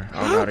somewhere. to.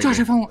 I don't know how to Josh,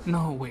 get- if I want.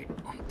 No, wait.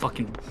 I'm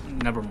fucking.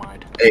 Never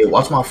mind. hey,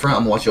 watch my front.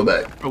 I'm gonna watch your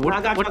back. Bro, what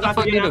I got what you, the I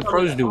fuck got do you, the I got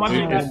pros you. do? I'm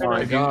Dude, watching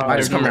my God.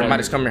 Midas,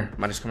 come here.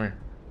 Midas, come here.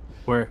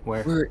 Where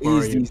Where are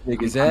is you? these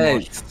niggas I'm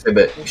at? Stay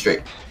back.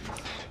 Straight.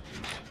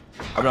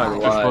 I'm not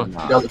gonna You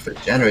lie. gotta look for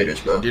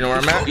generators, bro. Do you know where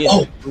I'm at?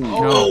 Oh,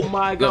 Oh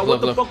my god, Look,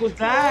 what the look. fuck was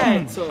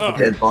that?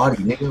 dead body,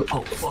 nigga.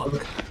 Oh,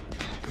 fuck.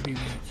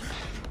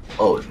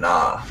 Oh,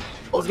 nah.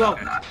 Let's go.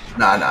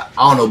 Nah. I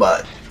don't know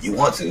about it. You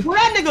want to? Where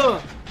that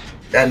nigga?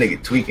 That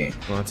nigga tweaking.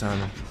 One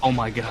time. Oh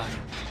my god.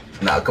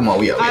 Nah, come on.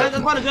 We out. Alright, let's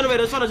Come find on. a generator.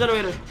 Let's find a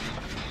generator.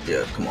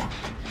 Yeah, come on.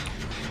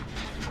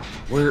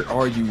 Where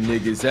are you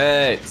niggas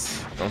at?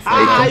 Don't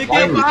Ah, fight. you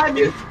can't find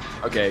me.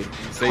 Okay,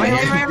 stay Wait,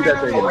 keep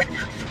that same wait. energy.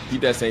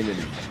 Keep that same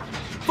energy.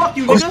 Fuck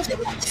you, Oh,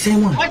 nigga.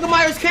 same one. Michael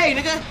Myers K,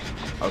 nigga.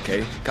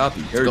 Okay,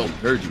 copy. Heard go.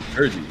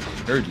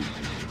 you.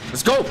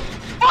 Let's go.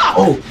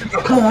 Oh,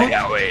 come on.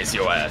 Yeah, where's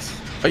your ass?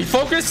 Are you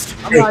focused?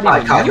 Hey,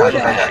 Kai.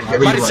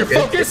 Midas, you're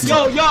focused?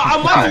 Yo,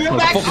 I'm watching your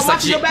back. Focus I'm that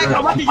watching your shit. back.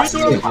 I'm watching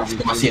your door.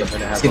 I see him.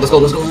 Let's go.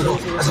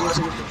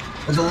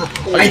 Let's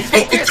go. Hey,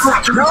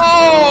 Fucking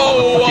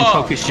No!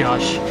 focus,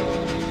 Josh.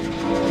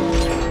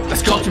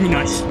 Let's go. Talk to me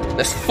nice.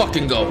 Let's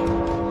fucking go.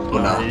 Oh,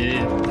 nah.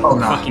 Oh,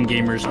 nah. Fucking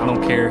gamers. I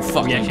don't care.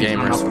 Fucking Reaction time,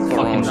 gamers. not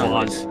Fucking Fucking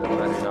laws.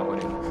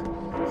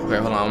 Okay,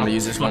 hold on. I'm gonna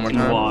use this one more Fucking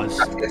time. laws.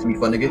 That's me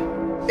fun,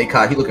 nigga. Hey,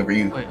 Kai, he looking for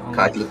you. Wait, hold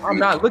Kai, on. he looking for I'm you.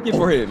 not looking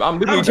for him. I'm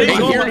literally I'm big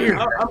chasing Here, gone. here.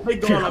 I'm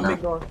big gone. I'm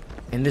big gone.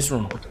 In this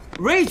room.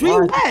 Rage,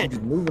 where you at? He's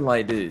moving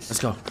like this. Let's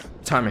go.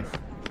 Timing.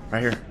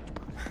 Right here.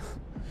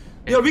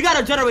 Yo, we got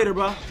a generator,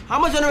 bro. How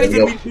much generators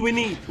do we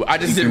need? I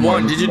just did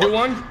one. Did you do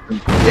one?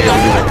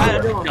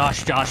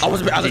 Josh. I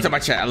looked at my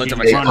chat. Run.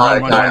 chat.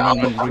 Run.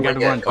 Kai, We gotta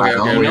run. Okay, That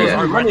okay, was okay.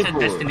 our Running rest for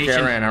it.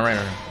 destination. Okay, I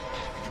ran.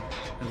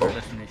 That was our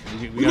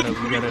destination. We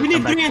gotta We need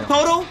come back 3 in to that.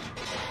 total.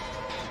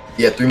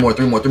 Yeah, three more.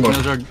 That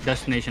was our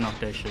destination off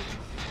that shit.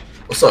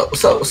 What's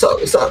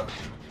up?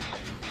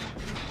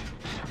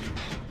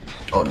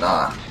 Oh,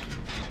 nah.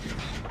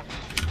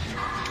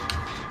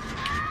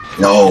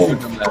 No.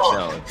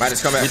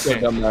 Midas, come back. Get your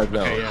dumb ass down.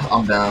 Okay, yeah.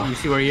 I'm down. You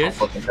see where he I'm is?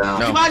 fucking down.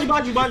 No.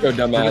 Behind you. Get your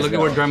dumb ass Look at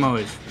where down. Dremo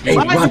is. Hey,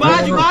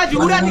 Behind you.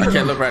 Who that I nigga?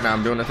 can't look right now.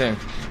 I'm doing the thing.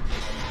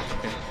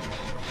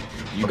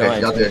 You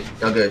Okay, dying.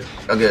 y'all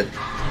good.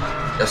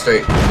 Y'all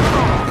straight.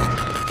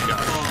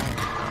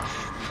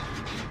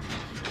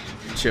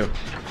 Chill.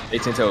 Stay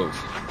 10 toes.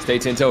 Stay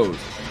 10 toes.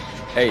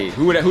 Hey,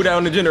 who that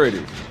on the generator?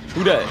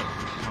 Who that?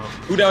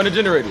 Who that on the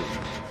generator?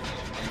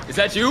 Is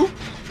that you?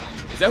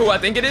 Is that who I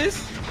think it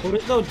is? Oh,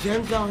 there's no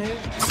gems down here.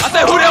 I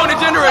said who that on the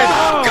generator?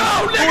 Go,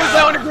 nigga! Who is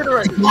that on the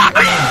generator?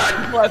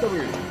 Get your ass over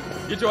here.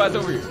 Get your ass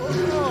over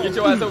here. Get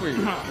your ass over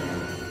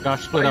here.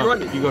 Josh, split Are you up.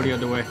 running? You go the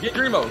other way. Get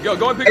Dreamo. Yo,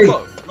 go and pick him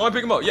up. Go and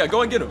pick him up. Yeah,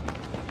 go and get him.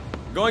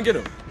 Go and get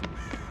him.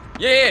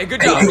 Yeah, good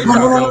job. Good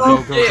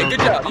job. Yeah, good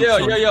job.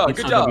 Yeah.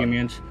 Good job.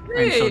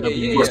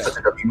 You are such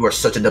a W. You are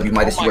such a W,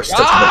 Midas. You are such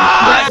a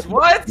Gosh, W.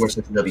 what? You are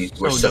such a W.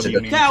 You are So such a W,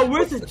 W. man. Cal,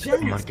 where's the Oh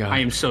gems? my I god.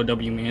 am so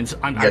W, man.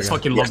 I Yes,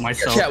 fucking yes, love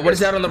myself. Chat, what is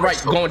that on the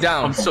right going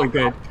down? I'm so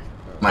good. I'm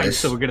Midas.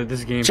 so good at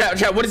this game.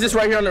 Chat, what is this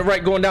right here on the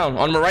right going down?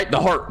 On the right, the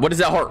heart. What is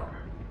that heart?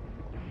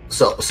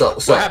 What's up?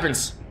 What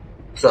happens?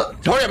 What's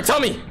up? Hurry up, tell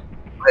me.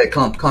 Hey,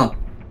 come.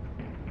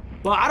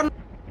 Well, I don't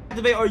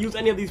activate or use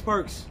any of these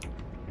perks.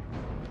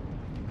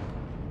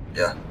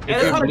 Yeah. Hey,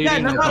 let's find a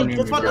gen.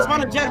 Let's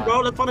find a gen, bro.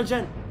 Let's find a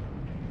gen.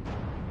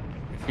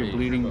 If you're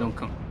bleeding, don't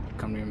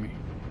come near me.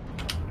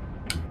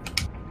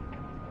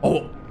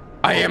 Oh,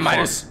 I am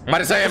Midas.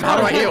 Midas, I am. How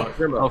do I heal?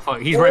 Oh fuck,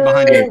 he's right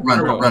behind Hey, you.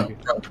 run.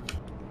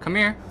 Come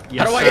here.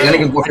 How do I sir. heal? That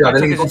nigga go for y'all.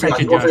 That I nigga took go his for y'all.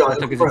 attention, He Josh. I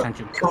took his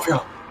attention. go for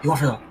y'all. He go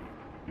for y'all.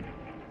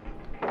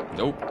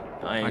 Nope.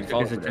 I I ain't took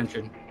falling his for that.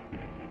 attention.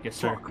 Yes,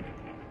 sir.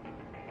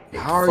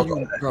 How are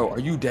you, bro? Are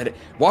you dead?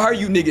 Why are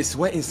you niggas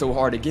sweating so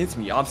hard against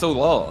me? I'm so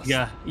lost.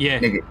 Yeah.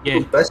 Nigga, Yeah.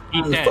 best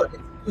Eat in the that.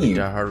 fucking team.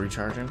 Got her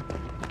recharging.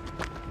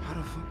 How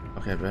the fuck?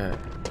 Okay, bad.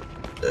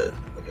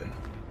 Okay.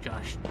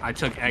 Josh, I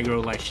took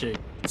aggro like shit.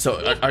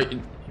 So,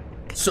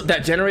 so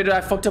that generator I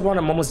fucked up on,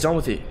 I'm almost done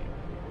with it.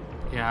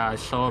 Yeah, I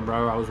saw it,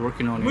 bro. I was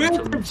working on it. Where's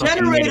until the fucking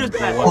generators minute,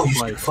 bro. at? Oh, What, you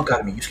scared like, the fuck out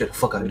of me. You scared the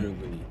fuck out of me.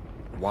 Literally.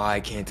 Why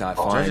can't I Did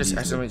I find just these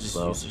accidentally niggas, just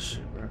bro? use this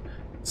shit, bro?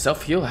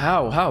 Self heal?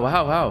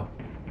 How?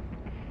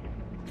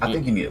 I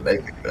think you need a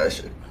medic for that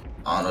shit.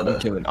 I don't know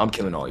that. I'm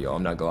killing all y'all.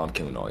 I'm not gonna lie, I'm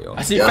killing all y'all.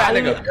 I see Yeah. a fat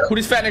nigga. Yeah. Who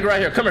this fat nigga right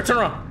here? Come here, turn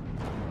around.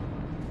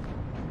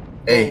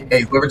 Hey,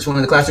 whoever's one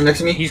in the classroom next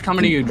to me. he's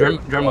coming to you,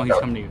 Dremel. He's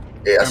coming to you.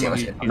 Yeah, I see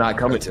Dremel, him. I'm not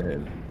coming to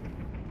him.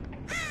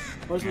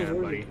 Yeah,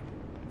 buddy.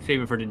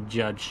 Save it for the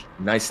judge.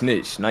 Nice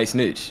snitch. Nice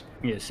snitch.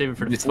 Yeah, save it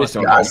for the Just snitch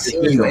fucking on Yeah, I me. see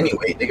you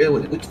anyway, nigga.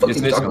 What the fuck Just you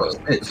snitch talking on about?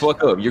 me. Snitch.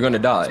 Fuck up. You're gonna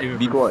die. Save it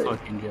Be for quiet. the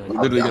fucking judge.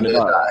 You're literally I'm gonna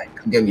die.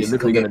 Come get me. You're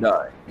literally gonna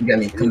die. Come get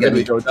me. You're Come get me.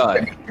 literally gonna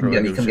die. Come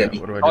get me. Come get me.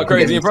 What do I Talk do?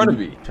 crazy in front of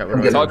me. Chat, what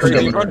Come do I get do? me. Talk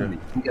crazy in Come front get of me.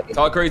 me. Come get me.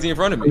 Talk crazy in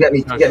front of Come me. get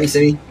me. Come get me,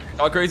 Simi.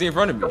 Talk crazy in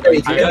front of me. Come get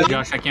me. Come get me.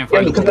 Josh, I can't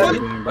Come find get me. you. Come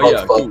get me. Oh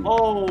yeah, cool.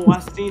 Oh, I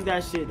seen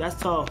that shit.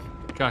 That's tough.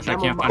 Josh, I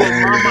I'ma can't mind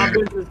find my you.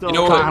 business though. You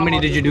know what? How many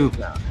did you do?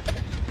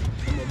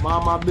 I'ma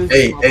mind my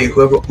business. Hey,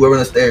 whoever on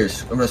the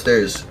stairs. Whoever on the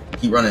stairs.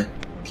 Keep running.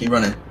 Keep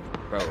running.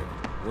 Bro,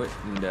 what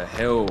in the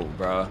hell,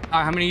 bro?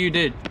 How many you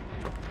did?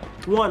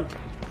 One.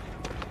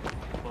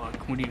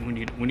 Fuck, we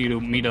need to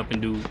meet up and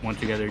do one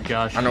together,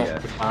 Josh. I know.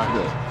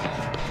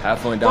 Have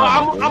fun Bro,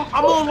 down. bro.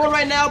 I'm on one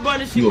right now, bro.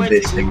 This shit You a might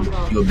bitch, take me nigga.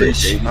 long. You a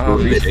bitch. Oh,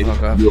 You a bitch, bitch.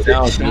 fuck up. You a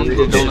Sounds bitch. good.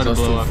 You a Don't let bitch. it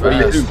blow up. What do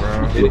you do?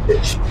 Fast, bro. You a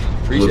bitch. You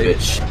a Appreciate it.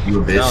 bitch.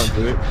 You a Sound bitch.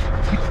 good.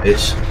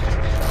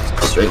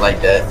 Bitch. Straight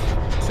like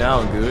that.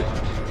 Sound good.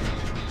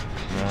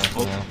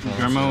 Oh,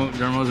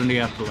 Dermo's in the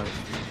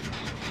afterlife.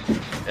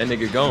 That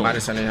nigga gone.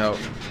 Midas, I need help.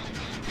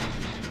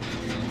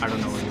 I don't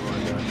know where you